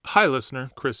Hi,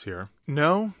 listener. Chris here.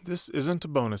 No, this isn't a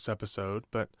bonus episode,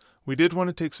 but we did want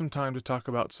to take some time to talk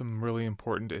about some really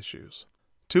important issues.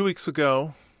 2 weeks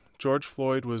ago, George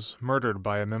Floyd was murdered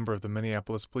by a member of the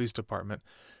Minneapolis Police Department,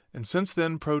 and since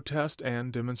then, protests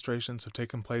and demonstrations have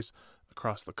taken place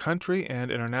across the country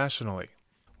and internationally.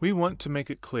 We want to make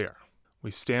it clear.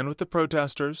 We stand with the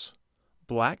protesters,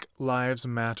 Black Lives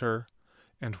Matter,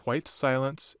 and white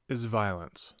silence is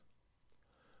violence.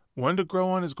 One to Grow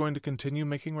On is going to continue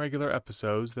making regular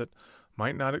episodes that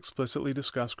might not explicitly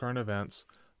discuss current events,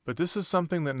 but this is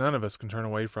something that none of us can turn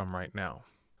away from right now.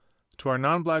 To our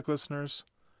non-Black listeners,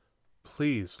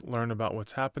 please learn about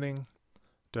what's happening,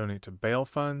 donate to bail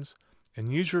funds,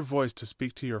 and use your voice to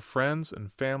speak to your friends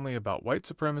and family about white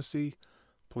supremacy,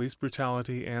 police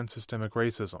brutality, and systemic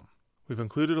racism. We've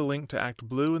included a link to Act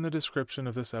Blue in the description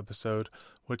of this episode,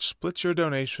 which splits your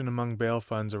donation among bail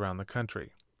funds around the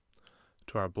country.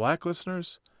 To our Black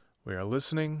listeners, we are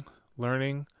listening,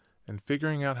 learning, and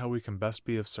figuring out how we can best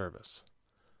be of service.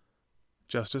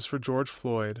 Justice for George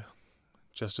Floyd,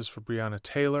 justice for Breonna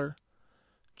Taylor,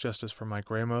 justice for Mike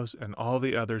Ramos, and all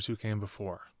the others who came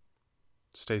before.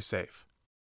 Stay safe.